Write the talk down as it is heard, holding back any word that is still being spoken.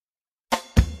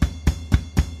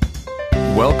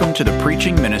welcome to the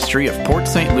preaching ministry of Port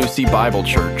St. Lucie Bible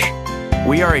Church.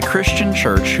 We are a Christian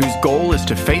church whose goal is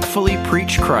to faithfully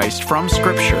preach Christ from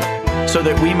Scripture so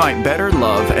that we might better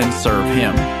love and serve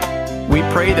Him. We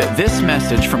pray that this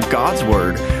message from God's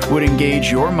Word would engage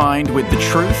your mind with the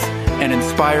truth and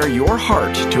inspire your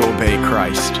heart to obey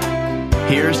Christ.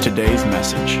 Here's today's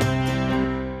message.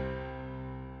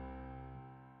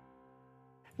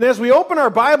 And as we open our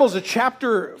Bibles to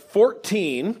chapter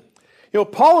 14,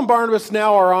 Paul and Barnabas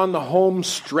now are on the home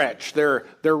stretch. They're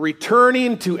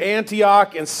returning to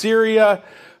Antioch and Syria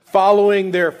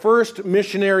following their first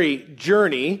missionary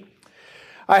journey.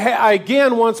 I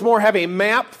again, once more, have a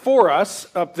map for us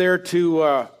up there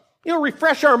to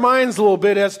refresh our minds a little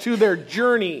bit as to their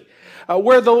journey.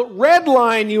 Where the red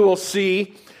line you will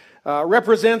see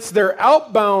represents their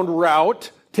outbound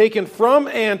route taken from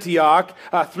Antioch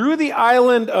through the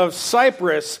island of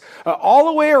Cyprus, all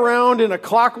the way around in a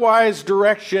clockwise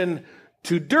direction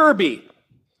to Derbe.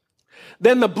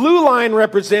 Then the blue line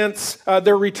represents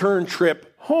their return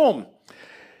trip home.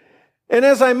 And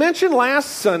as I mentioned last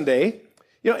Sunday,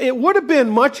 it would have been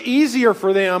much easier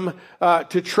for them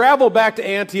to travel back to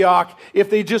Antioch if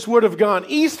they just would have gone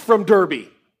east from Derbe.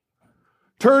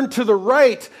 Turn to the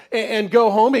right and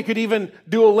go home. He could even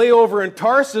do a layover in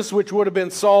Tarsus, which would have been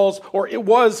Saul's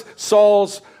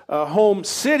home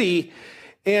city.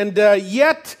 And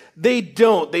yet they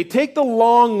don't. They take the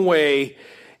long way.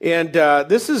 And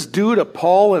this is due to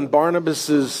Paul and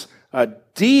Barnabas's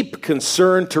deep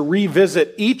concern to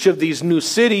revisit each of these new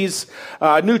cities,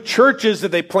 new churches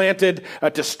that they planted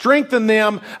to strengthen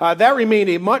them. That remained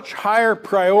a much higher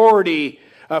priority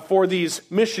for these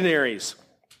missionaries.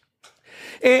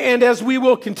 And as we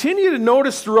will continue to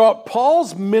notice throughout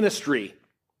Paul's ministry,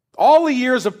 all the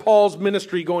years of Paul's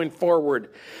ministry going forward,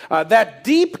 that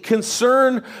deep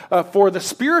concern for the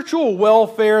spiritual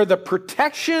welfare, the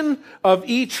protection of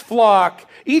each flock,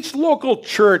 each local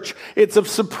church, it's of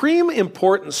supreme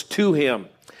importance to him.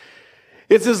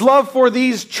 It's his love for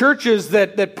these churches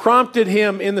that prompted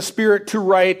him in the Spirit to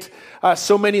write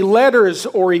so many letters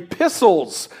or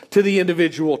epistles to the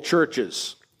individual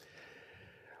churches.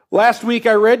 Last week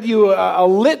I read you a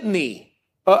litany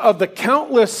of the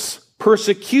countless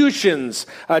persecutions,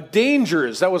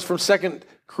 dangers, that was from 2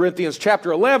 Corinthians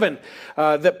chapter 11,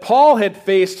 that Paul had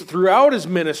faced throughout his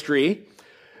ministry.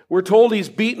 We're told he's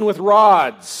beaten with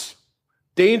rods,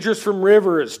 dangers from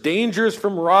rivers, dangers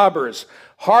from robbers,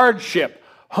 hardship,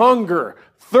 hunger,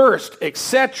 thirst,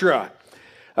 etc.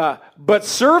 But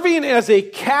serving as a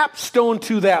capstone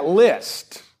to that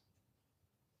list,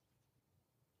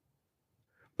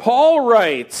 Paul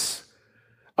writes,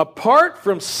 apart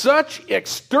from such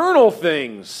external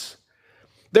things,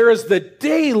 there is the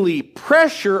daily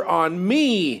pressure on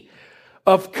me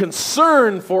of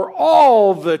concern for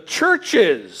all the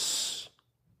churches.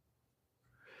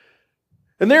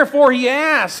 And therefore he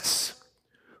asks,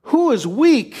 who is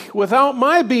weak without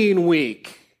my being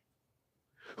weak?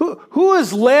 Who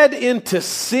is led into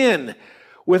sin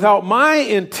without my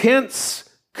intense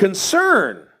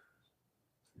concern?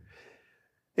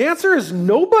 The answer is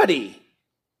nobody.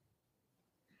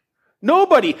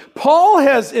 Nobody. Paul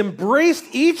has embraced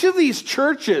each of these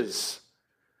churches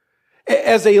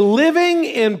as a living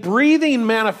and breathing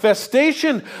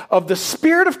manifestation of the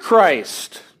Spirit of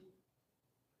Christ.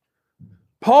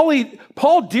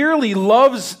 Paul dearly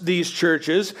loves these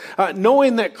churches,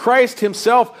 knowing that Christ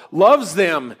himself loves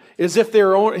them as if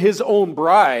they're his own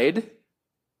bride.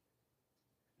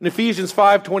 In Ephesians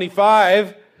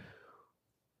 5:25,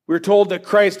 we're told that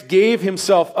Christ gave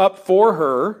himself up for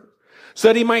her so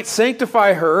that he might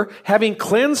sanctify her, having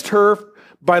cleansed her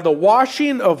by the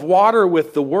washing of water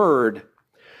with the word,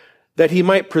 that he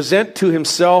might present to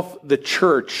himself the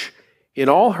church in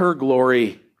all her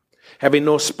glory, having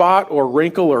no spot or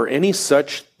wrinkle or any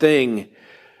such thing,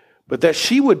 but that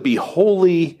she would be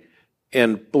holy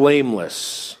and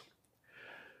blameless.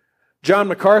 John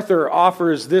MacArthur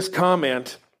offers this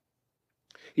comment.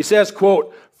 He says,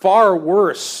 quote, far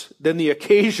worse than the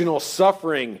occasional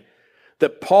suffering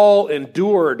that Paul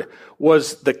endured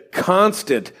was the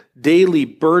constant daily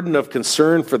burden of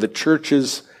concern for the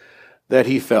churches that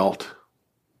he felt.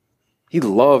 He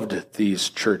loved these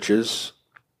churches.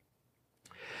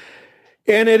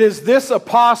 And it is the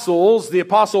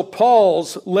Apostle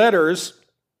Paul's letters,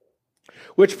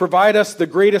 which provide us the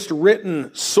greatest written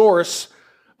source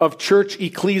of church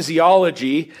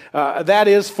ecclesiology. That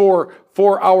is for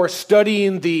our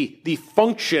studying the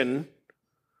function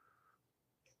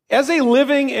as a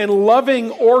living and loving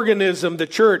organism, the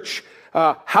church,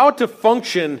 how to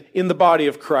function in the body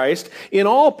of Christ. In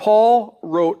all, Paul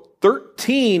wrote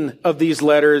 13 of these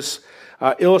letters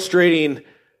illustrating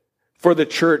for the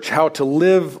church how to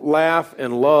live, laugh,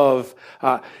 and love.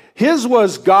 His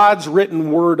was God's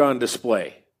written word on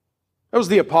display. That was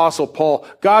the Apostle Paul,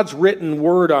 God's written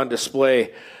word on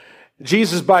display.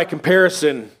 Jesus, by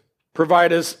comparison,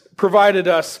 provided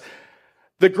us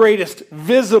the greatest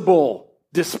visible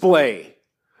display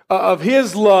of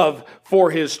his love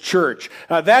for his church.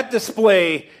 That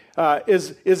display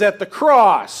is at the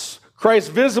cross. Christ's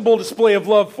visible display of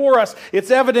love for us.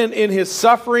 It's evident in his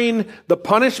suffering, the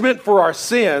punishment for our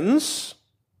sins,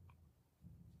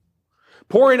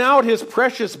 pouring out his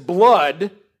precious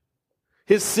blood,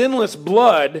 his sinless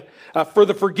blood, for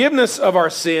the forgiveness of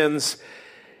our sins,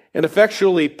 and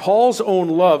effectually Paul's own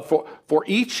love for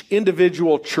each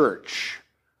individual church.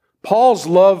 Paul's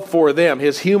love for them,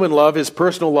 his human love, his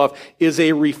personal love, is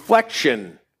a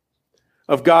reflection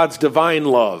of God's divine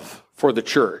love for the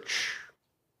church.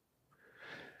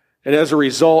 And as a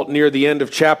result, near the end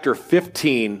of chapter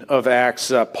 15 of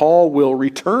Acts, Paul will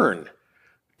return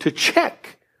to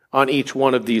check on each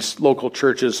one of these local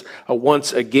churches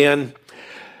once again.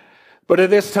 But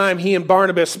at this time, he and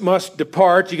Barnabas must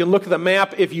depart. You can look at the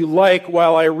map if you like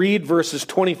while I read verses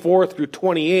 24 through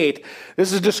 28.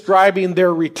 This is describing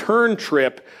their return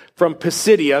trip from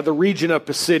Pisidia, the region of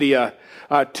Pisidia,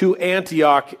 to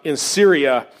Antioch in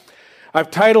Syria.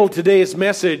 I've titled today's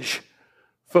message,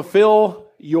 Fulfill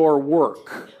Your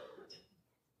Work.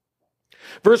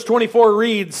 Verse 24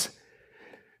 reads,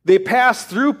 They passed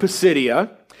through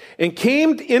Pisidia and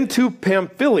came into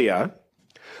Pamphylia.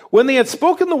 When they had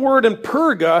spoken the word in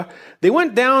Perga, they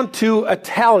went down to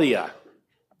Attalia.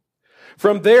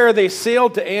 From there they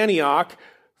sailed to Antioch,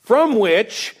 from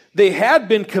which they had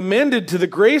been commended to the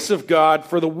grace of God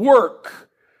for the work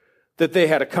that they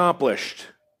had accomplished.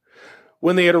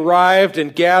 When they had arrived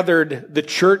and gathered the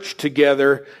church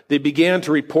together, they began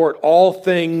to report all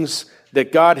things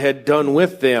that God had done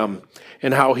with them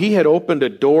and how he had opened a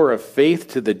door of faith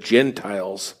to the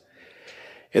Gentiles.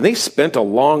 And they spent a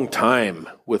long time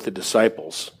with the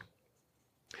disciples.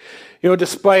 You know,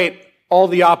 despite all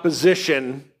the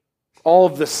opposition, all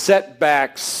of the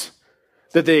setbacks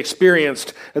that they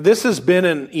experienced, this has been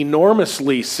an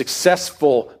enormously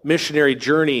successful missionary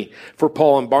journey for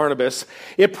Paul and Barnabas.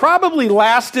 It probably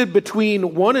lasted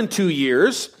between 1 and 2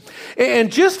 years.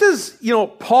 And just as,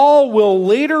 Paul will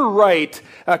later write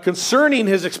concerning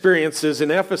his experiences in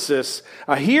Ephesus,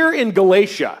 here in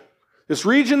Galatia, this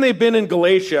region they've been in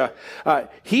Galatia,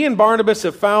 he and Barnabas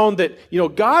have found that,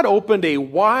 God opened a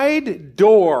wide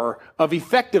door of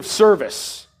effective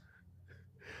service.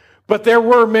 But there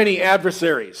were many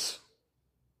adversaries.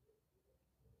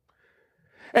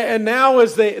 And now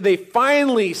as they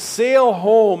finally sail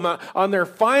home on their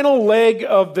final leg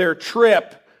of their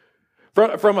trip,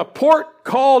 from a port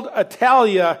called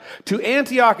Attalia to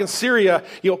Antioch in Syria,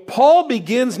 Paul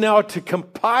begins now to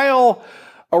compile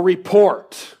a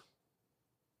report.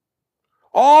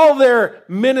 All their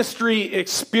ministry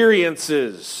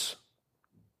experiences.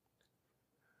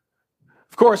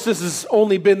 Of course, this has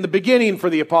only been the beginning for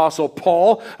the Apostle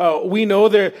Paul. We know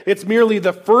that it's merely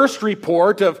the first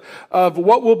report of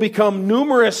what will become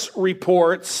numerous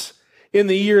reports in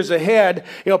the years ahead.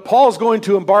 Paul's going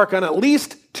to embark on at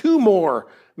least 2 more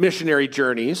missionary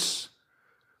journeys.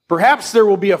 Perhaps there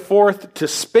will be a 4th to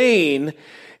Spain,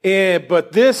 but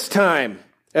at this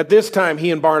time,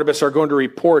 he and Barnabas are going to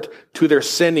report to their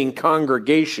sending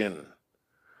congregation.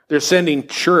 Their sending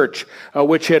church,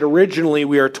 which had originally,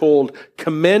 we are told,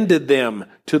 commended them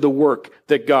to the work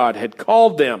that God had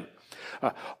called them.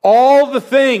 All the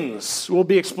things will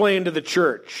be explained to the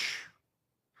church.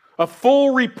 A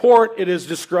full report, it is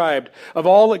described, of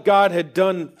all that God had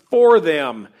done for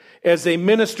them as they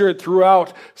ministered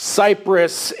throughout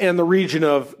Cyprus and the region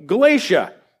of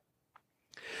Galatia.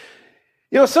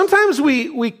 Sometimes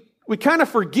we kind of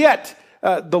forget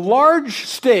the large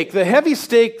stake, the heavy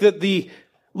stake that the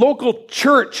local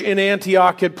church in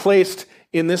Antioch had placed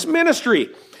in this ministry.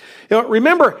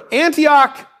 Remember,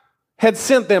 Antioch had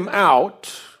sent them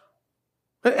out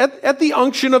at the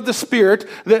unction of the Spirit.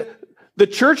 The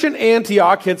church in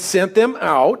Antioch had sent them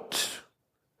out.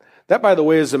 That, by the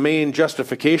way, is the main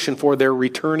justification for their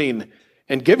returning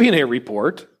and giving a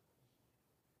report.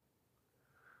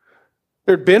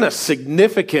 There'd been a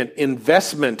significant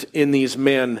investment in these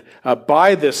men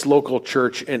by this local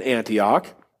church in Antioch.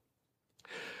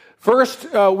 First,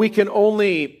 we can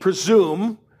only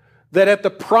presume that at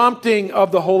the prompting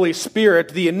of the Holy Spirit,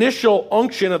 the initial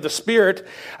unction of the Spirit,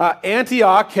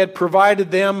 Antioch had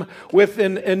provided them with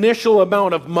an initial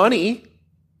amount of money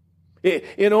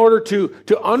in order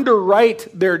to underwrite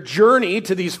their journey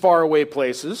to these faraway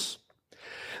places.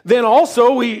 Then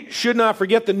also, we should not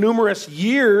forget the numerous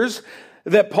years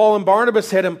that Paul and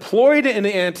Barnabas had employed in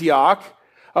Antioch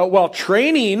while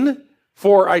training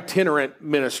for itinerant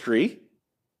ministry.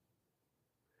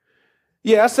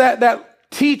 Yes,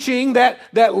 that teaching,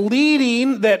 that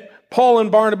leading that Paul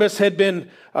and Barnabas had been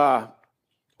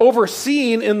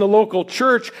overseeing in the local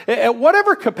church, at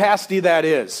whatever capacity that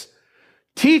is,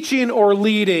 teaching or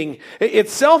leading,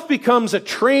 itself becomes a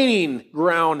training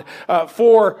ground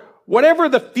for whatever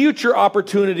the future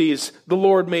opportunities the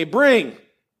Lord may bring.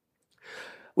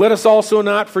 Let us also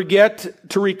not forget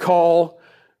to recall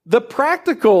the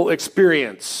practical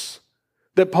experience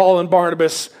that Paul and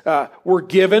Barnabas were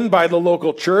given by the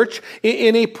local church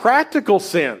in a practical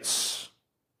sense.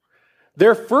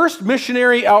 Their first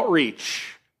missionary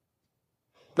outreach,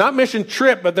 not mission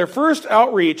trip, but their first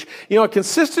outreach, it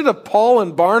consisted of Paul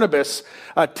and Barnabas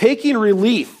taking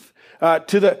relief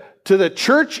to the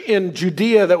church in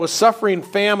Judea that was suffering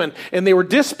famine, and they were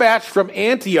dispatched from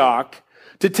Antioch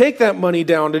to take that money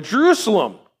down to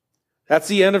Jerusalem. That's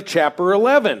the end of chapter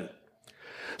 11.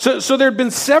 So there had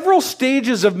been several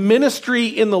stages of ministry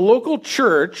in the local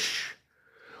church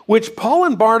which Paul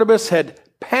and Barnabas had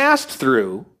passed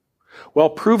through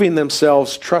while proving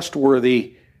themselves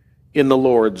trustworthy in the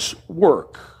Lord's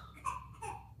work.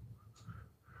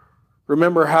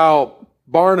 Remember how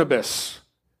Barnabas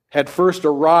had first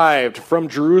arrived from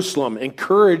Jerusalem,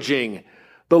 encouraging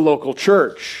the local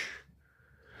church.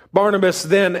 Barnabas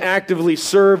then actively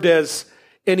served as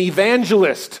an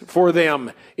evangelist for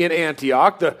them in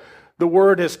Antioch. The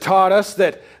word has taught us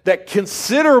that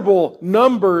considerable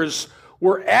numbers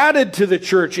were added to the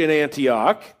church in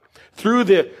Antioch through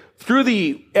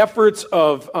the efforts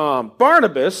of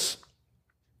Barnabas.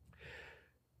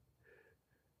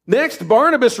 Next,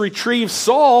 Barnabas retrieved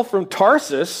Saul from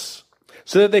Tarsus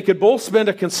so that they could both spend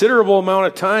a considerable amount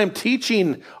of time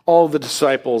teaching all the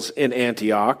disciples in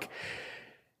Antioch.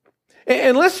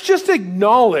 And let's just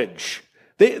acknowledge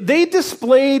they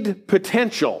displayed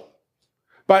potential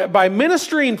by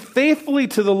ministering faithfully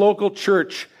to the local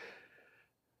church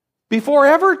before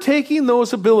ever taking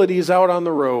those abilities out on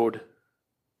the road.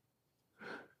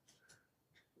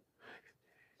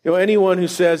 Anyone who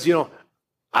says,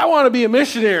 I want to be a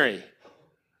missionary.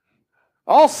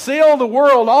 I'll sail the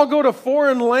world. I'll go to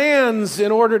foreign lands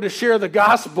in order to share the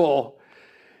gospel.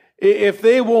 If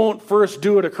they won't first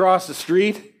do it across the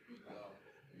street,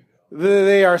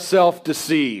 they are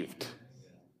self-deceived.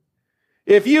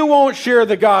 If you won't share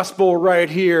the gospel right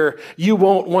here, you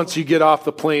won't once you get off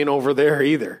the plane over there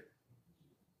either.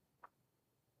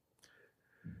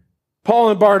 Paul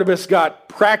and Barnabas got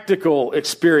practical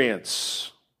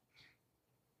experience.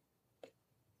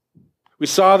 We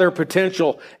saw their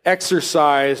potential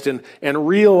exercised and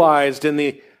realized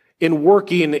in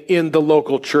working in the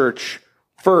local church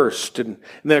first. And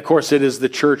then, of course, it is the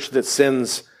church that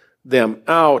sends them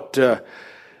out.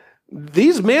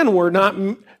 These men were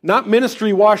not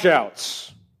ministry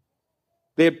washouts.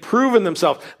 They had proven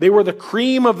themselves. They were the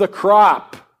cream of the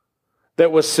crop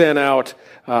that was sent out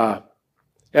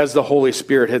as the Holy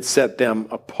Spirit had set them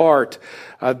apart.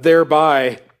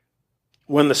 Thereby,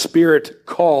 when the Spirit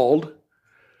called,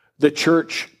 the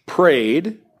church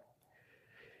prayed.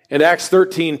 In Acts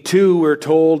 13:2, we're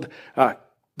told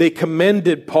they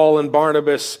commended Paul and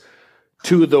Barnabas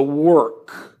to the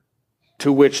work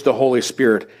to which the Holy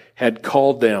Spirit had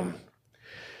called them.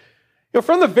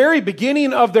 From the very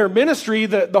beginning of their ministry,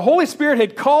 the Holy Spirit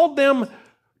had called them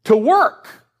to work.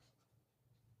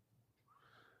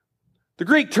 The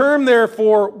Greek term there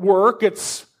for work,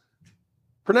 it's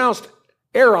pronounced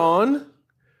ergon.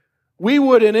 We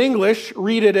would in English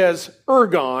read it as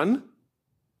ergon.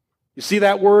 You see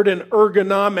that word in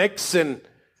ergonomics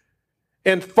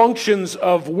and functions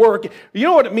of work. You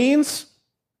know what it means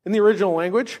in the original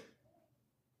language?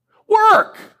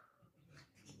 Work.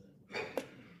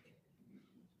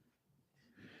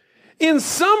 In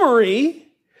summary,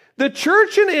 the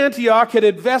church in Antioch had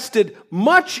invested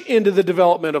much into the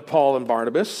development of Paul and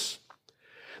Barnabas.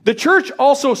 The church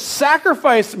also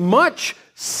sacrificed much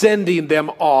sending them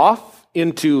off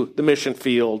into the mission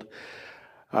field.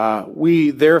 We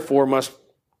therefore must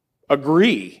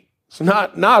agree it's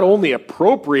not only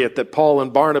appropriate that Paul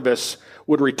and Barnabas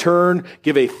would return,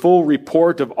 give a full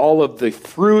report of all of the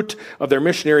fruit of their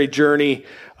missionary journey.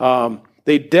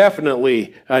 They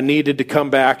definitely needed to come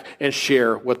back and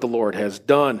share what the Lord has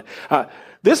done.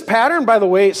 This pattern, by the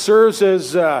way, serves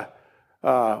as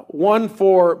one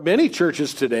for many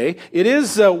churches today. It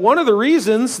is one of the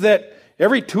reasons that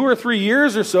every 2 or 3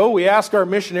 years or so, we ask our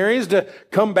missionaries to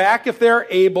come back if they're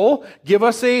able, give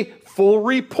us a full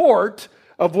report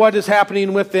of what is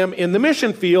happening with them in the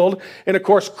mission field. And of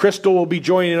course, Crystal will be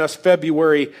joining us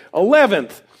February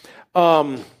 11th.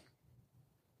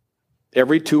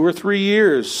 every 2 or 3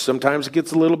 years. Sometimes it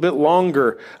gets a little bit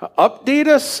longer. Update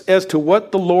us as to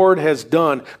what the Lord has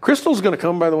done. Crystal's going to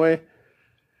come, by the way,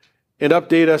 and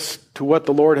update us to what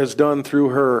the Lord has done through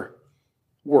her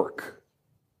work.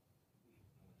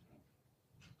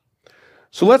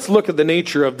 So let's look at the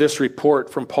nature of this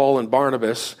report from Paul and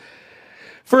Barnabas.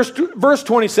 First, verse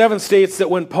 27 states that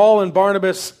when Paul and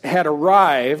Barnabas had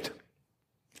arrived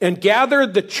and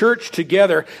gathered the church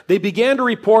together, they began to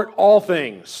report all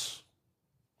things.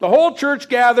 The whole church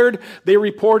gathered, they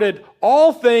reported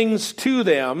all things to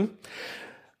them.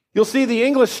 You'll see the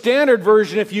English Standard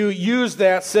Version, if you use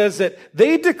that, says that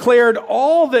they declared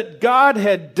all that God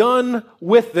had done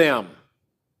with them.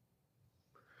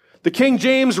 The King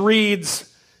James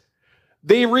reads,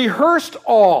 they rehearsed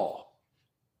all.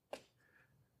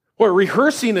 Boy,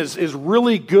 rehearsing is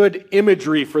really good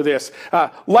imagery for this.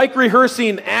 Like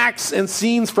rehearsing acts and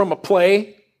scenes from a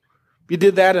play. You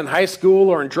did that in high school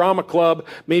or in drama club,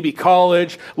 maybe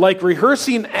college. Like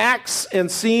rehearsing acts and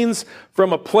scenes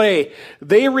from a play.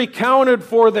 They recounted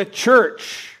for the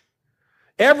church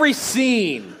every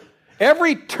scene,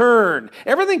 every turn,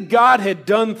 everything God had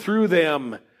done through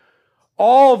them,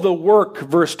 all the work,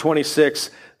 verse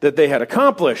 26, that they had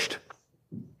accomplished.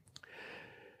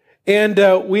 And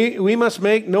we must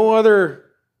make no other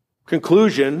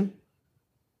conclusion,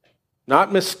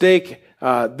 not mistake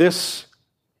this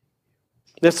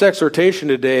exhortation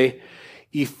today.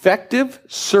 Effective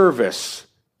service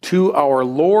to our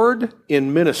Lord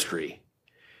in ministry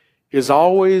is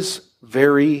always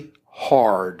very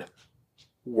hard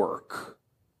work.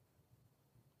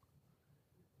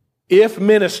 If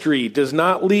ministry does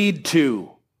not lead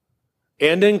to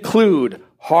and include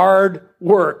hard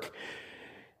work,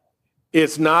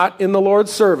 it's not in the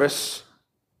Lord's service,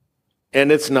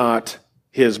 and it's not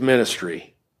His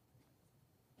ministry.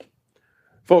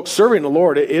 Folks, serving the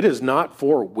Lord, it is not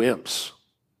for wimps.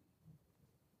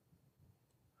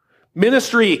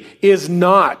 Ministry is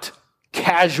not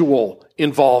casual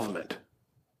involvement.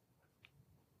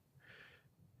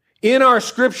 In our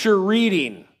scripture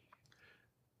reading,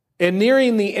 and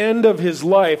nearing the end of his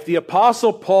life, the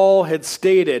Apostle Paul had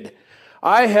stated,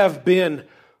 I have been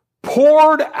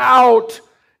poured out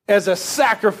as a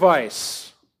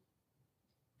sacrifice.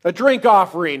 A drink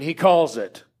offering, he calls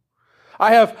it.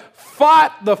 I have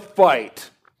fought the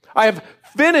fight. I have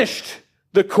finished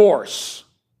the course.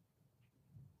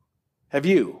 Have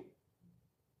you?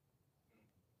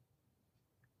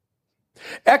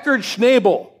 Eckhard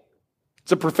Schnabel,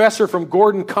 it's a professor from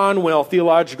Gordon Conwell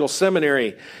Theological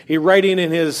Seminary. He, writing in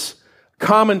his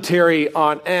commentary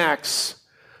on Acts,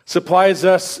 supplies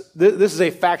us, this is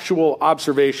a factual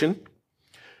observation.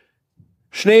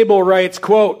 Schnabel writes,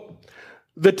 quote,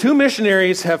 the two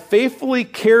missionaries have faithfully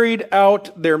carried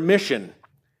out their mission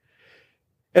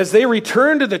as they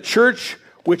returned to the church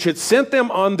which had sent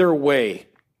them on their way.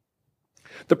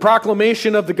 The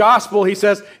proclamation of the gospel, he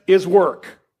says, is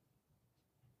work.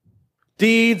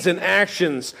 Deeds and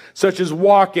actions such as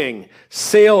walking,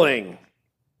 sailing,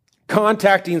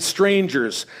 contacting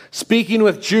strangers, speaking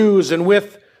with Jews and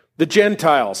with the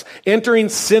Gentiles, entering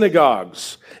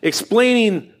synagogues,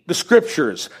 explaining the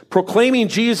scriptures, proclaiming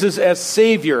Jesus as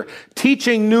Savior,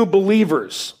 teaching new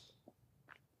believers,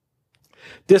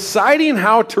 deciding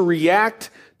how to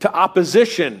react to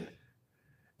opposition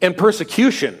and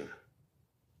persecution.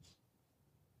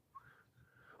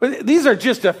 These are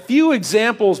just a few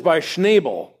examples by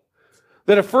Schnabel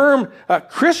that affirm a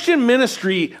Christian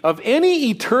ministry of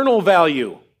any eternal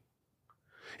value.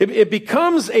 It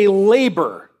becomes a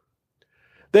labor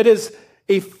that is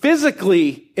a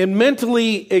physically and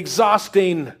mentally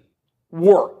exhausting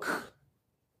work.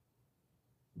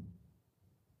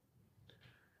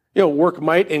 You know, work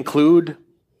might include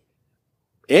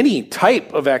any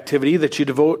type of activity that you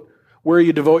devote, where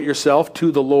you devote yourself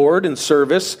to the Lord in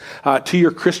service, to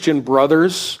your Christian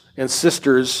brothers and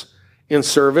sisters in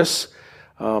service.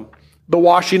 The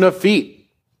washing of feet,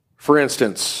 for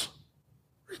instance,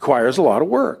 requires a lot of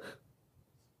work.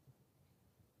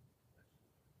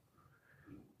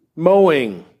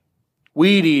 Mowing,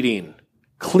 weed eating,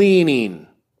 cleaning,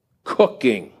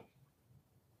 cooking.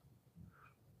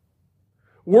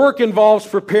 Work involves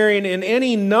preparing in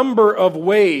any number of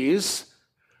ways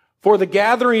for the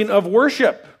gathering of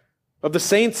worship of the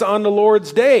saints on the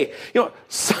Lord's day. You know,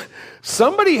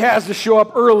 somebody has to show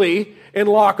up early and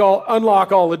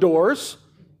unlock all the doors,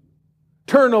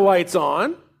 turn the lights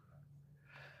on.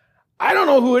 I don't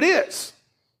know who it is.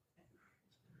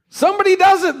 Somebody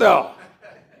does it, though.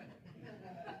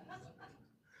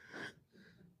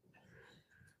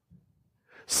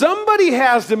 Somebody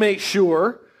has to make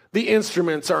sure the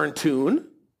instruments are in tune.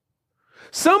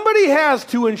 Somebody has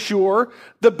to ensure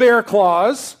the bear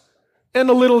claws and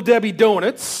the Little Debbie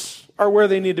donuts are where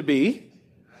they need to be.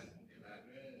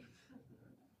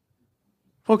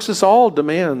 Folks, this all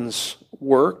demands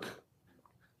work.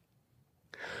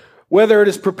 Whether it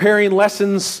is preparing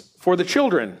lessons for the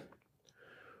children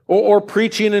or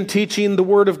preaching and teaching the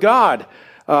Word of God,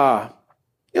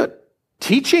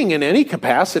 teaching in any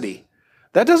capacity,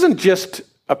 that doesn't just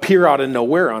appear out of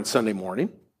nowhere on Sunday morning.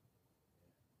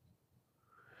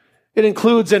 It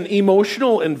includes an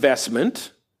emotional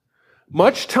investment,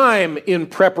 much time in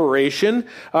preparation,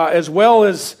 as well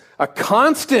as a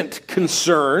constant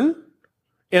concern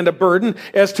and a burden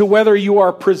as to whether you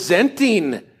are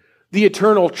presenting the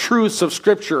eternal truths of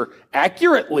Scripture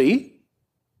accurately.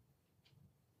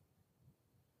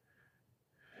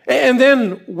 And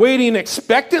then waiting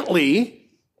expectantly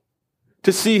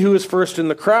to see who is first in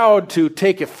the crowd to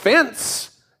take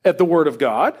offense at the Word of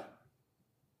God.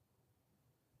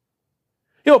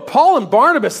 Paul and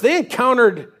Barnabas, they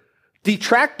encountered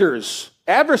detractors,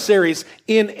 adversaries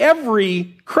in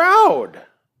every crowd.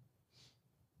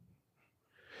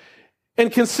 And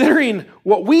considering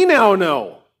what we now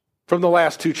know from the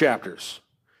last 2 chapters,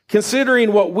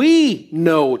 considering what we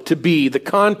know to be the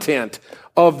content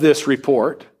of this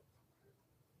report,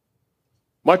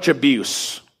 much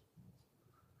abuse,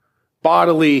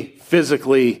 bodily,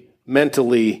 physically,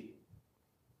 mentally.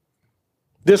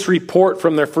 This report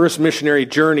from their first missionary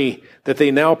journey that they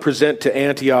now present to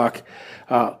Antioch,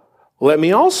 let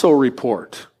me also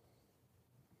report,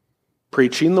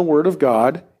 preaching the Word of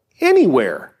God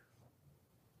anywhere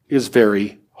is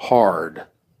very hard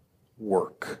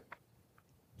work.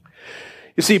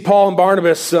 You see, Paul and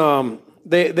Barnabas,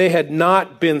 they had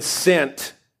not been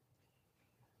sent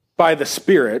by the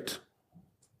Spirit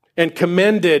and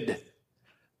commended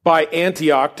by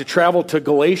Antioch to travel to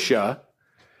Galatia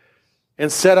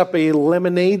and set up a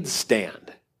lemonade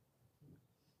stand.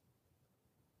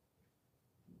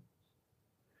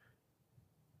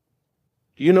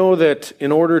 Do you know that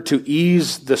in order to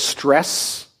ease the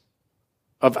stress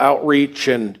of outreach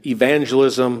and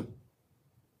evangelism,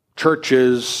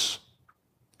 churches,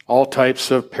 all types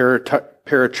of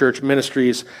parachurch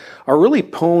ministries are really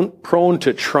prone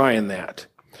to trying that?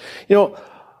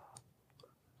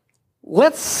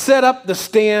 Let's set up the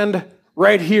stand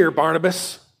right here,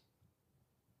 Barnabas,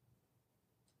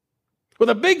 with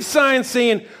a big sign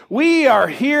saying, "We are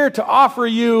here to offer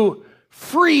you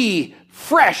free,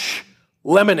 fresh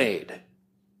lemonade."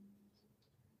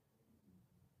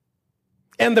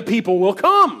 And the people will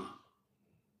come.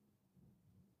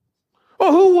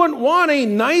 Well, who wouldn't want a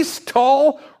nice,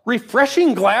 tall,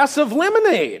 refreshing glass of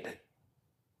lemonade?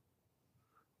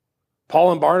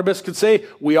 Paul and Barnabas could say,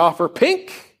 "We offer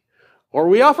pink or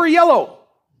we offer yellow.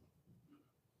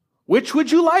 Which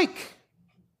would you like?"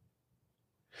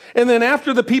 And then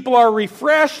after the people are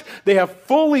refreshed, they have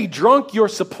fully drunk your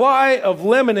supply of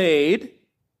lemonade.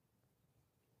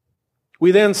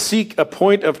 We then seek a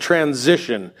point of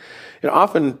transition. It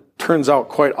often turns out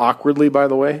quite awkwardly, by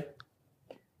the way.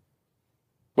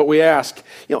 But we ask,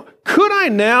 could I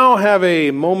now have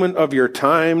a moment of your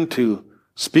time to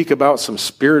speak about some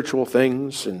spiritual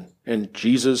things and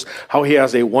Jesus, how he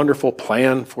has a wonderful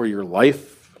plan for your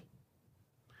life?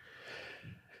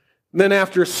 Then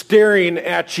after staring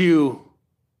at you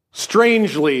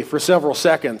strangely for several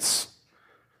seconds,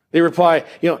 they reply,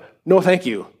 "No, thank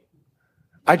you.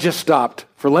 I just stopped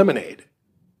for lemonade.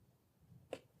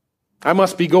 I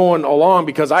must be going along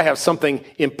because I have something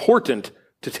important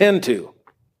to tend to."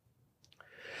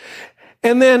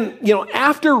 And then,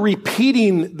 after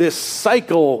repeating this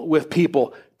cycle with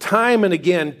people time and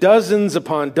again, dozens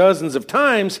upon dozens of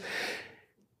times,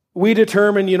 we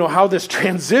determine, how this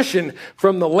transition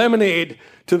from the lemonade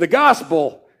to the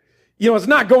gospel, it's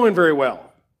not going very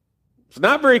well. It's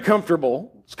not very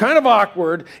comfortable. It's kind of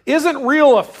awkward. Isn't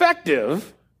real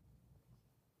effective.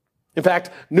 In fact,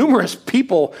 numerous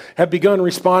people have begun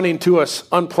responding to us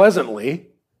unpleasantly.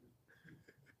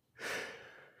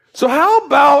 So how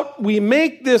about we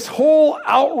make this whole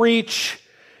outreach,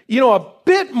 a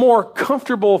bit more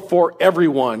comfortable for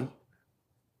everyone,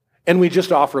 and we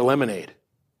just offer lemonade?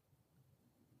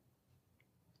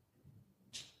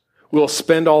 We'll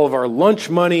spend all of our lunch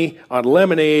money on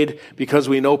lemonade because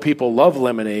we know people love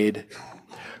lemonade.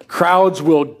 Crowds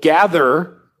will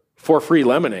gather for free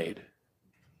lemonade.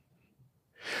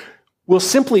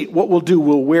 What we'll do,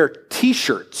 we'll wear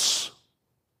T-shirts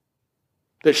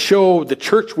that show the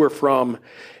church we're from,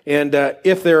 and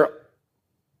if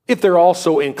they're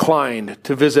also inclined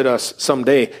to visit us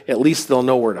someday, at least they'll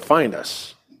know where to find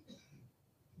us.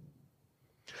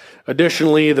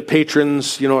 Additionally, the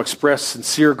patrons, express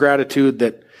sincere gratitude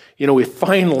that, we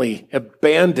finally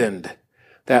abandoned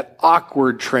that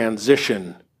awkward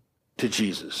transition to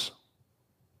Jesus.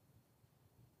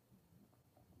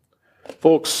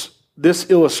 Folks, this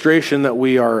illustration that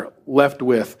we are left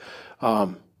with,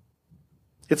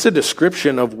 it's a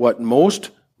description of what most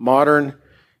modern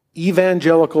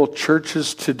evangelical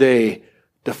churches today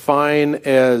define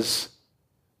as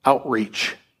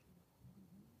outreach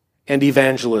and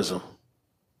evangelism.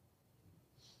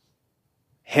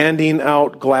 Handing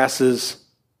out glasses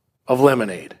of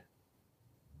lemonade.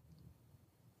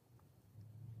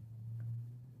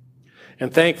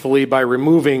 And thankfully, by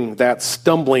removing that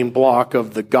stumbling block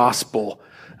of the gospel,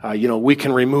 we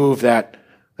can remove that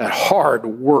hard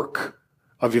work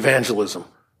of evangelism.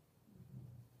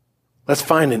 Let's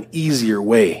find an easier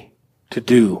way to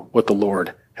do what the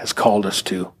Lord has called us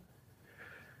to.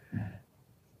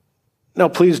 Now,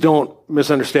 please don't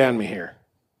misunderstand me here.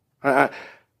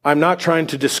 I'm not trying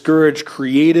to discourage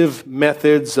creative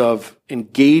methods of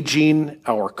engaging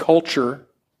our culture.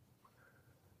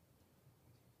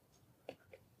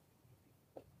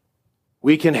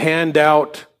 We can hand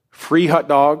out free hot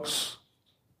dogs,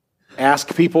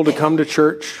 ask people to come to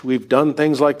church. We've done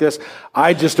things like this.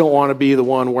 I just don't want to be the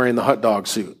one wearing the hot dog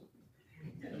suit.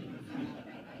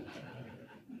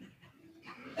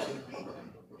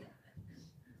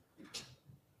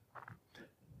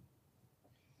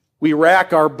 We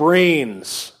rack our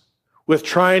brains with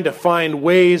trying to find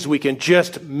ways we can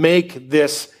just make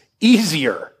this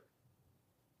easier.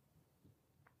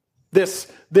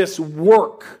 This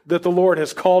work that the Lord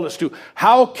has called us to.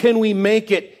 How can we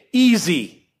make it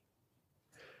easy?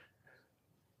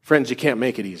 Friends, you can't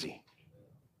make it easy.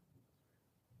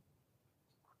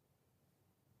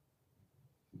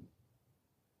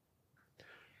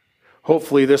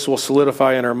 Hopefully this will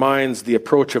solidify in our minds the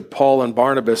approach of Paul and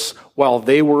Barnabas while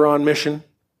they were on mission.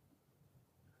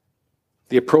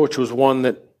 The approach was one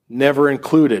that never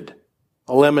included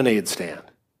a lemonade stand.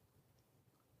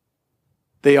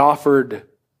 They offered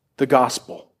the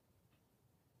gospel.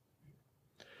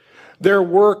 Their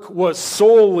work was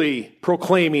solely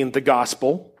proclaiming the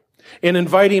gospel and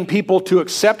inviting people to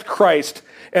accept Christ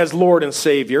as Lord and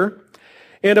Savior.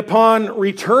 And upon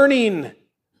returning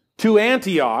to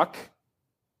Antioch,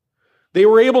 they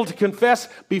were able to confess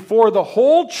before the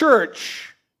whole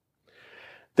church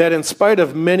that in spite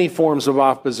of many forms of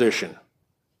opposition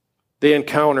they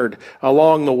encountered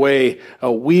along the way,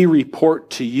 we report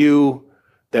to you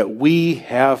that we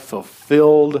have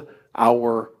fulfilled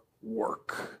our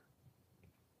work.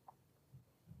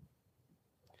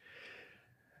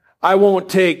 I won't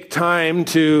take time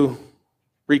to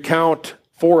recount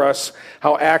for us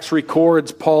how Acts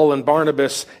records Paul and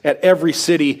Barnabas at every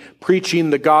city preaching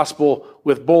the gospel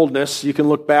with boldness. You can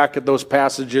look back at those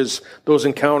passages, those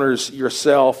encounters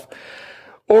yourself.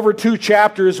 Over 2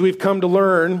 chapters, we've come to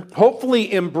learn,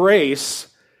 hopefully embrace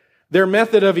their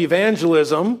method of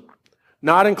evangelism,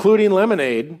 not including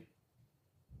lemonade.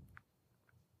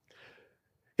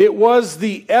 It was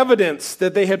the evidence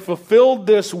that they had fulfilled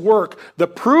this work. The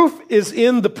proof is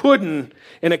in the pudding,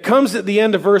 and it comes at the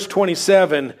end of verse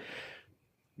 27.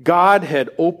 God had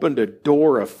opened a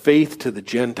door of faith to the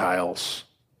Gentiles.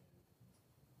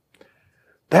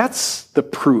 That's the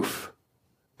proof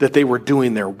that they were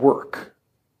doing their work.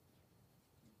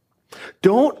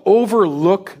 Don't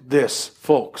overlook this,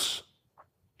 folks.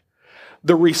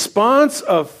 The response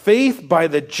of faith by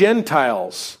the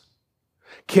Gentiles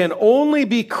can only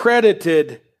be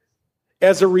credited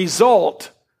as a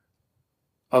result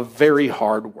of very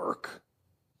hard work.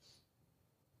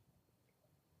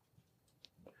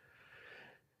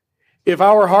 If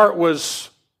our heart was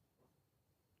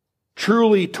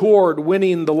truly toward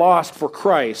winning the lost for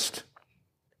Christ,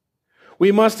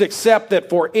 we must accept that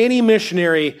for any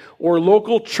missionary or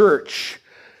local church,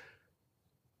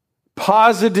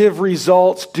 positive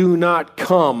results do not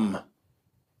come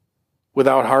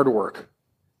without hard work.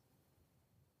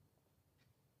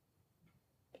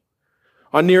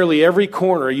 On nearly every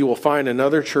corner, you will find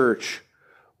another church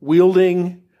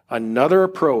wielding another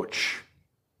approach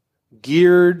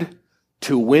geared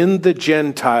to win the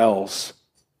Gentiles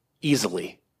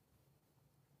easily.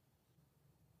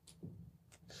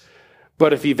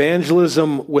 But if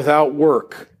evangelism without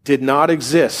work did not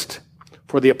exist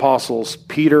for the apostles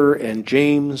Peter and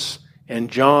James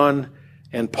and John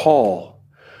and Paul,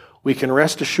 we can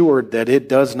rest assured that it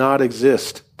does not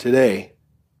exist today.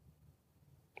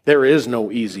 There is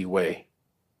no easy way.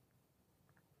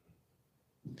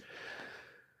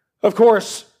 Of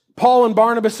course, Paul and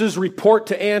Barnabas' report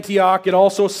to Antioch, it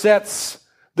also sets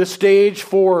the stage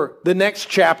for the next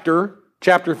chapter,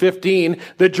 chapter 15,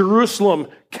 the Jerusalem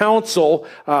Council.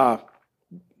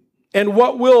 and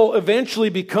what will eventually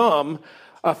become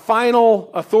a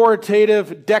final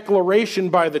authoritative declaration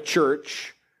by the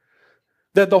church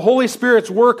that the Holy Spirit's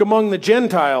work among the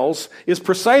Gentiles is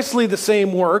precisely the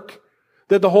same work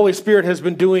that the Holy Spirit has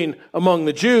been doing among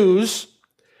the Jews,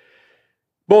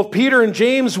 both Peter and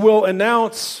James will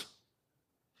announce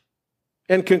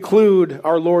and conclude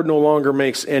our Lord no longer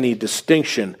makes any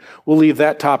distinction. We'll leave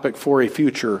that topic for a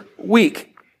future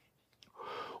week.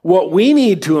 What we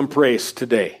need to embrace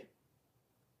today,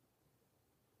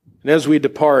 and as we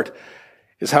depart,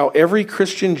 is how every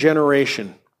Christian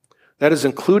generation, that is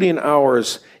including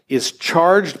ours, is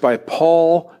charged by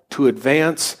Paul to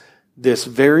advance this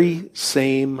very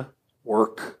same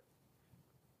work.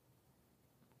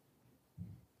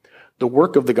 The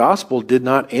work of the gospel did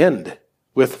not end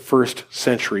with first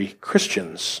century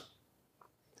Christians,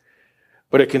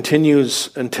 but it continues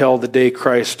until the day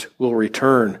Christ will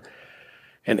return,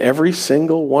 and every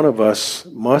single one of us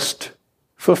must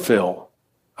fulfill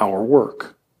our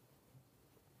work.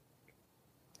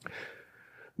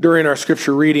 During our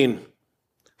scripture reading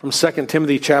from 2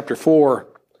 Timothy chapter 4,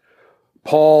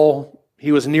 Paul,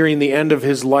 he was nearing the end of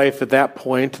his life at that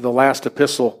point, the last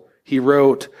epistle he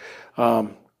wrote.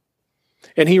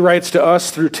 And he writes to us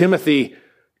through Timothy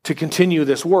to continue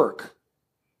this work.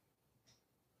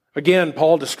 Again,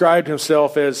 Paul described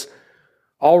himself as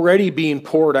already being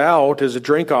poured out as a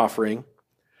drink offering.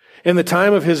 And the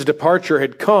time of his departure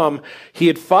had come. He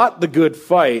had fought the good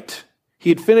fight. He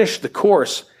had finished the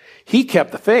course. He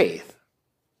kept the faith.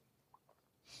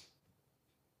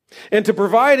 And to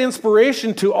provide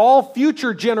inspiration to all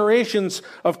future generations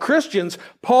of Christians,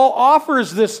 Paul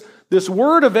offers this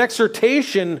word of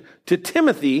exhortation to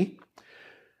Timothy,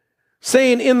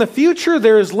 saying, "In the future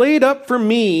there is laid up for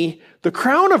me the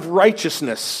crown of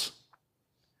righteousness,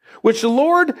 which the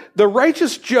Lord, the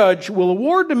righteous judge, will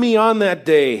award to me on that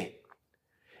day,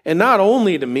 and not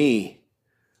only to me,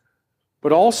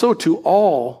 but also to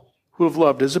all who have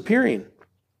loved his appearing."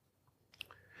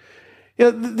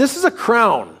 You know, this is a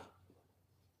crown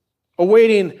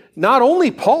awaiting not only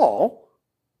Paul,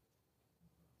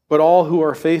 but all who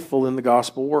are faithful in the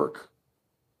gospel work,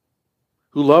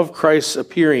 who love Christ's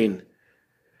appearing.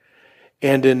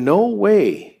 And in no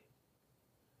way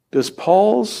does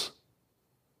Paul's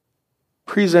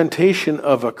presentation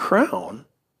of a crown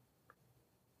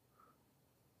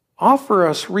offer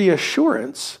us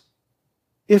reassurance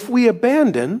if we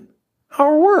abandon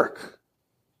our work.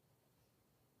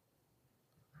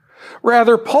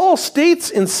 Rather, Paul states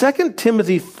in 2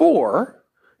 Timothy 4,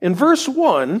 in verse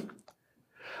 1,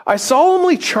 "I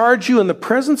solemnly charge you in the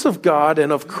presence of God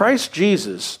and of Christ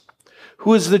Jesus,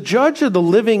 who is the judge of the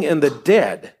living and the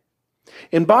dead,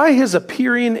 and by his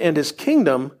appearing and his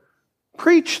kingdom,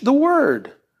 preach the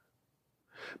word.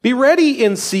 Be ready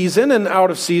in season and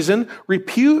out of season,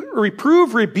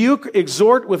 reprove, rebuke,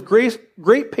 exhort with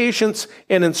great patience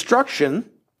and instruction."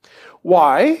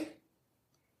 Why?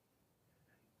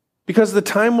 Because the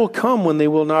time will come when they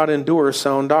will not endure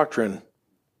sound doctrine,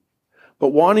 but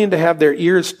wanting to have their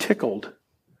ears tickled,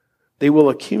 they will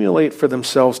accumulate for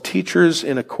themselves teachers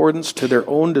in accordance to their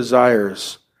own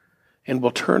desires, and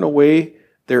will turn away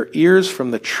their ears from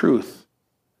the truth,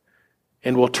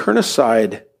 and will turn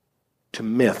aside to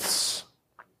myths.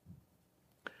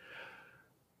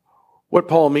 What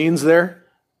Paul means there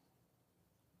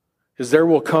is there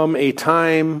will come a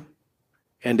time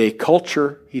and a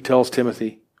culture, he tells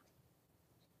Timothy,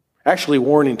 actually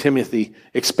warning Timothy,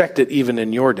 expect it even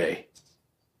in your day.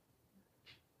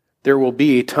 There will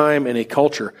be a time and a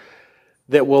culture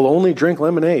that will only drink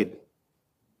lemonade.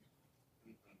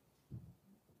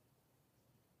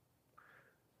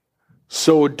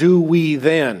 So do we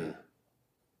then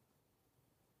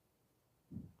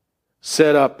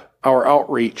set up our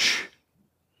outreach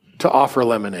to offer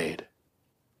lemonade?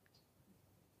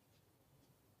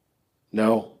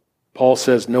 No. Paul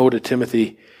says no to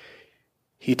Timothy.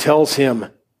 He tells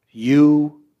him,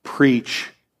 you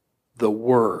preach the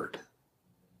word.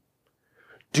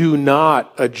 Do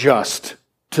not adjust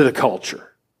to the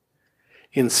culture.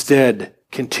 Instead,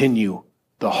 continue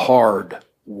the hard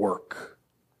work.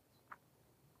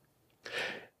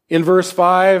 In verse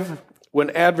 5, when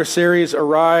adversaries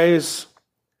arise,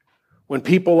 when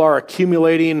people are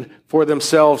accumulating for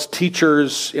themselves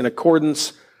teachers in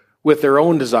accordance with their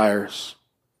own desires,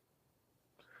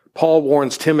 Paul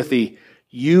warns Timothy,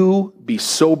 you be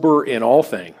sober in all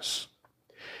things.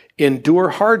 Endure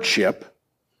hardship.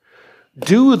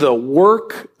 Do the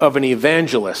work of an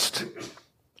evangelist.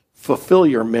 Fulfill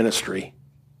your ministry.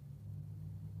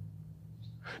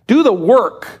 Do the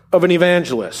work of an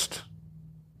evangelist.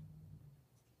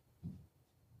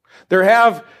 There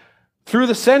have, through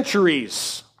the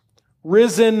centuries,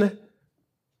 risen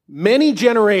many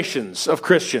generations of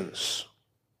Christians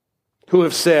who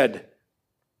have said,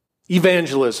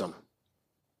 evangelism,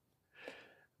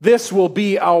 this will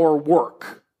be our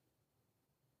work.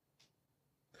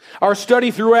 Our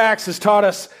study through Acts has taught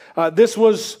us this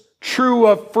was true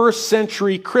of first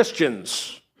century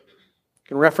Christians. You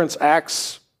can reference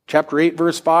Acts chapter 8,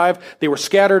 verse 5. They were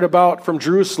scattered about from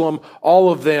Jerusalem,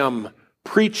 all of them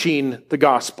preaching the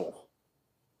gospel.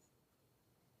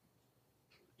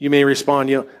 You may respond,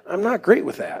 I'm not great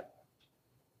with that.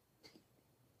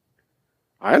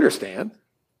 I understand.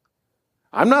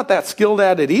 I'm not that skilled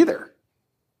at it either.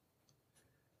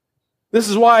 This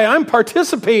is why I'm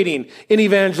participating in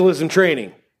evangelism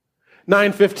training,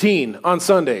 9:15 on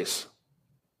Sundays.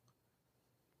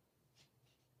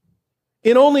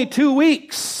 In only 2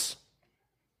 weeks,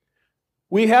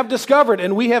 we have discovered,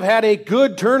 and we have had a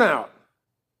good turnout.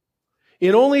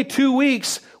 In only 2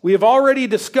 weeks, we have already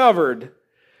discovered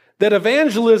that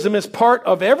evangelism is part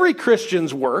of every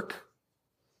Christian's work.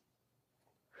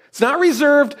 It's not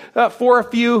reserved for a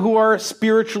few who are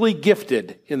spiritually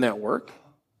gifted in that work.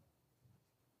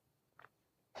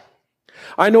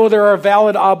 I know there are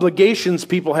valid obligations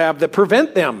people have that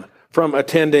prevent them from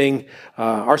attending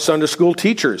our Sunday school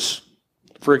teachers.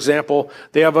 For example,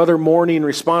 they have other morning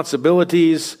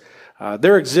responsibilities.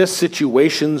 There exist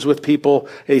situations with people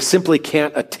they simply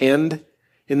can't attend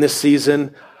in this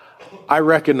season. I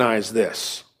recognize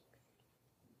this.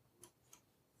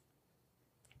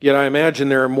 Yet I imagine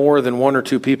there are more than one or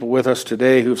two people with us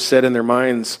today who've said in their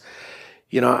minds,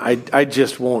 I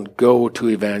just won't go to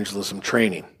evangelism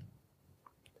training.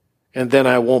 And then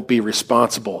I won't be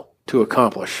responsible to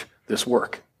accomplish this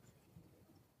work.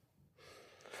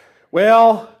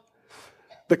 Well,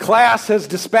 the class has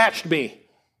dispatched me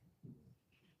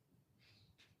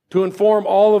to inform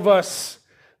all of us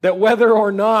that whether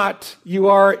or not you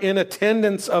are in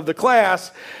attendance of the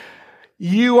class,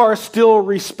 you are still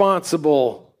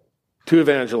responsible to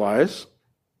evangelize.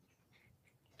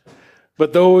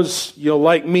 But those,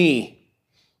 like me,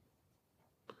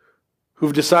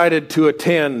 who've decided to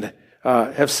attend,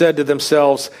 have said to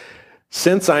themselves,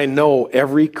 since I know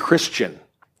every Christian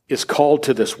is called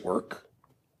to this work,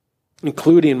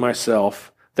 including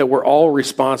myself, that we're all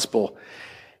responsible,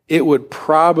 it would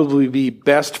probably be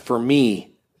best for me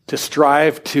to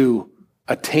strive to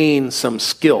attain some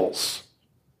skills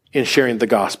in sharing the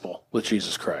gospel with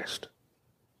Jesus Christ.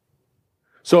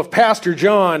 So if Pastor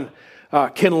John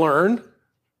can learn,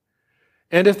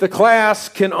 and if the class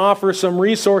can offer some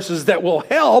resources that will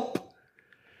help,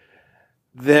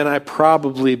 then I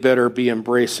probably better be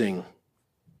embracing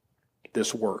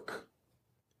this work.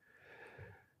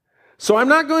 So I'm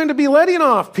not going to be letting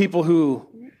off people who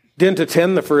didn't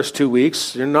attend the first 2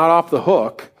 weeks. You're not off the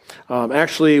hook.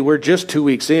 Actually, we're just 2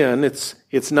 weeks in.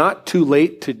 It's not too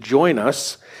late to join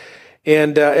us.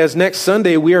 And as next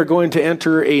Sunday, we are going to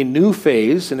enter a new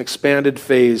phase, an expanded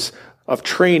phase of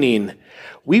training.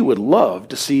 We would love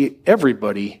to see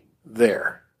everybody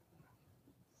there.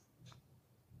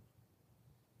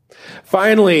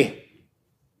 Finally,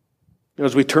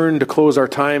 as we turn to close our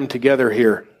time together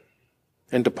here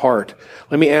and depart,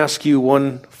 let me ask you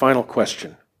one final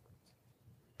question.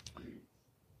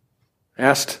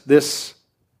 Asked this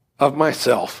of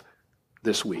myself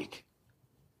this week.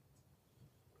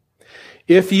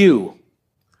 If you,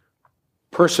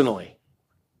 personally,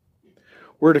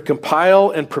 were to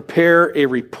compile and prepare a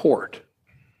report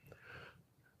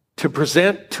to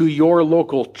present to your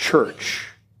local church,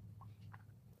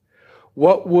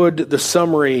 what would the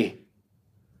summary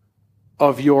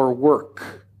of your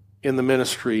work in the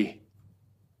ministry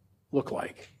look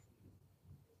like?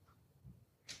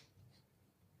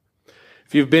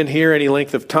 If you've been here any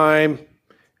length of time,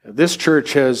 this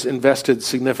church has invested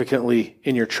significantly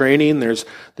in your training.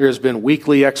 There's been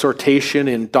weekly exhortation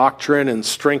in doctrine and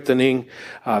strengthening,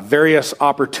 various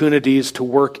opportunities to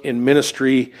work in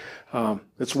ministry.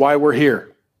 That's why we're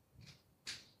here.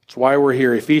 It's why we're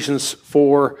here. Ephesians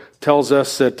 4 tells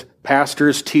us that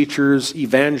pastors, teachers,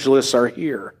 evangelists are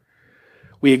here.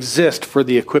 We exist for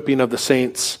the equipping of the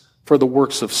saints, for the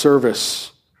works of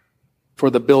service, for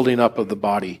the building up of the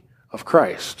body of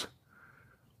Christ.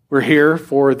 We're here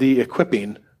for the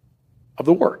equipping of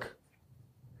the work.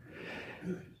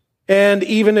 And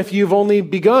even if you've only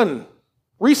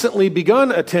recently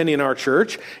begun attending our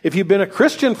church, if you've been a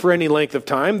Christian for any length of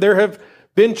time, there have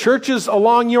been churches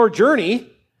along your journey,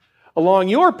 along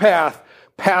your path,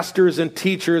 pastors and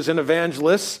teachers and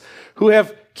evangelists who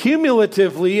have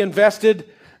cumulatively invested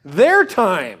their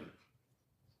time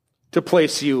to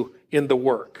place you in the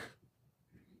work.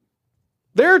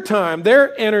 Their time,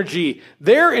 their energy,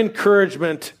 their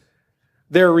encouragement,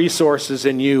 their resources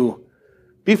in you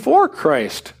before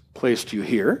Christ placed you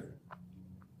here.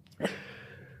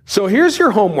 So here's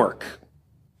your homework.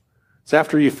 It's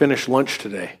after you finish lunch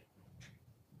today.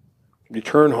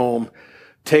 Return home,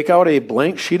 take out a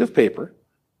blank sheet of paper,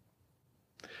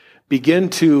 begin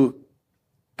to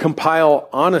compile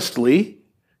honestly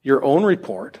your own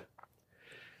report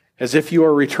as if you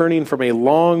are returning from a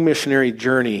long missionary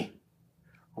journey,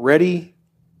 ready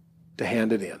to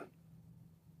hand it in.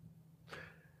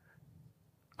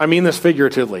 I mean this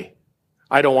figuratively.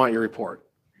 I don't want your report.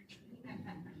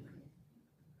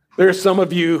 There's some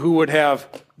of you who would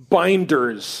have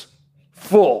binders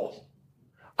full.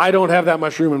 I don't have that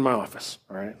much room in my office,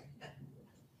 all right?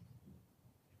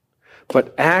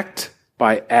 But act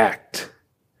by act,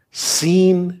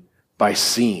 scene by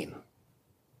scene,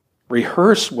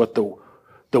 rehearse what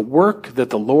the work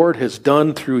that the Lord has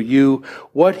done through you,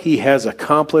 what he has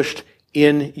accomplished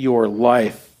in your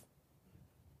life.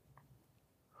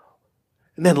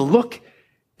 And then look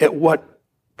at what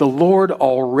the Lord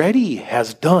already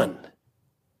has done,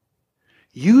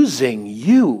 using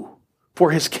you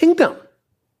for his kingdom.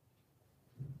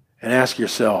 And ask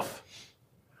yourself,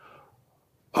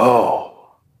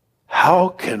 oh, how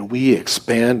can we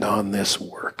expand on this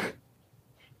work?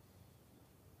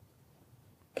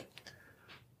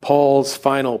 Paul's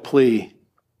final plea,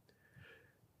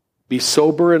 be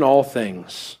sober in all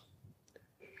things,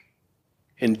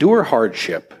 endure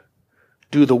hardship,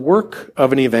 do the work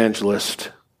of an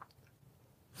evangelist,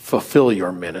 fulfill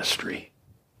your ministry.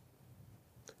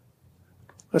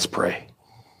 Let's pray.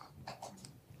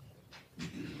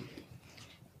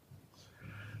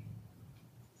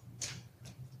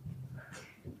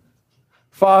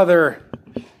 Father,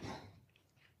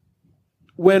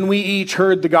 when we each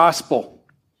heard the gospel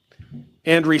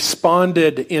and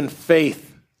responded in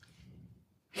faith,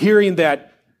 hearing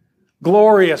that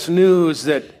glorious news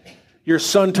that your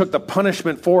Son took the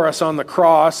punishment for us on the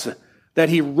cross, that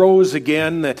he rose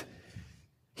again, that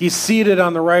he's seated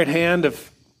on the right hand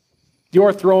of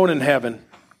your throne in heaven,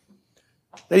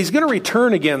 that he's going to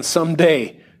return again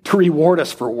someday to reward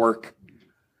us for work.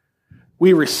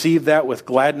 We receive that with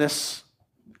gladness.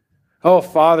 Oh,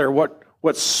 Father,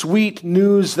 what sweet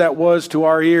news that was to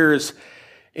our ears.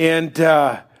 And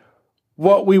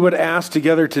what we would ask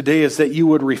together today is that you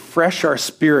would refresh our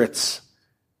spirits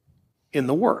in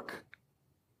the work.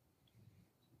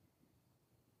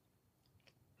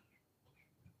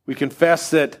 We confess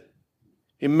that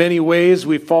in many ways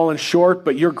we've fallen short,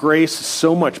 but your grace is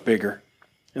so much bigger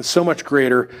and so much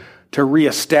greater to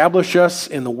reestablish us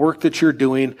in the work that you're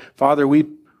doing. Father,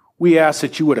 we ask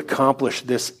that you would accomplish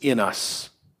this in us.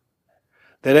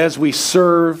 That as we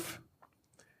serve,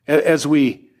 as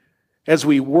we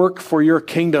work for your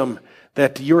kingdom,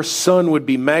 that your Son would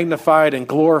be magnified and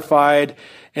glorified,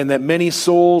 and that many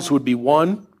souls would be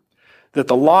won, that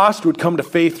the lost would come to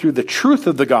faith through the truth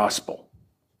of the gospel,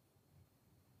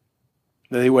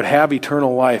 that they would have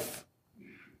eternal life,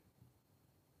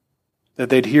 that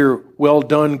they'd hear, well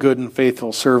done, good and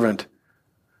faithful servant,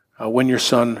 when your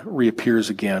Son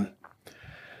reappears again.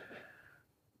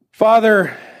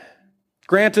 Father,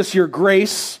 grant us your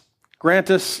grace,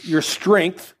 grant us your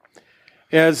strength,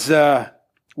 as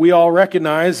we all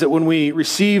recognize that when we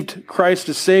received Christ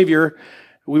as Savior,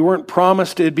 we weren't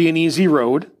promised it'd be an easy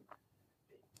road.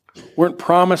 Weren't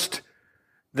promised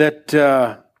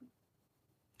that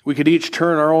we could each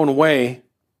turn our own way,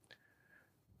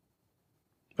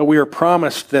 but we are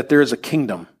promised that there is a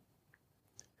kingdom.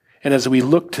 And as we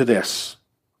look to this,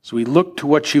 as we look to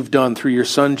what you've done through your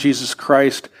Son, Jesus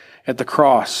Christ, at the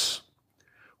cross,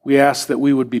 we ask that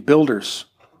we would be builders,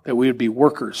 that we would be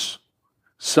workers.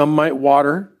 Some might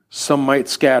water, some might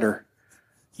scatter.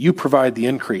 You provide the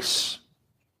increase.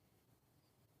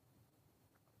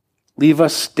 Leave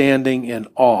us standing in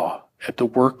awe at the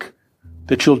work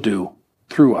that you'll do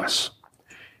through us.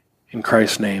 In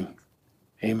Christ's name,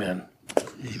 amen.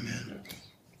 Amen.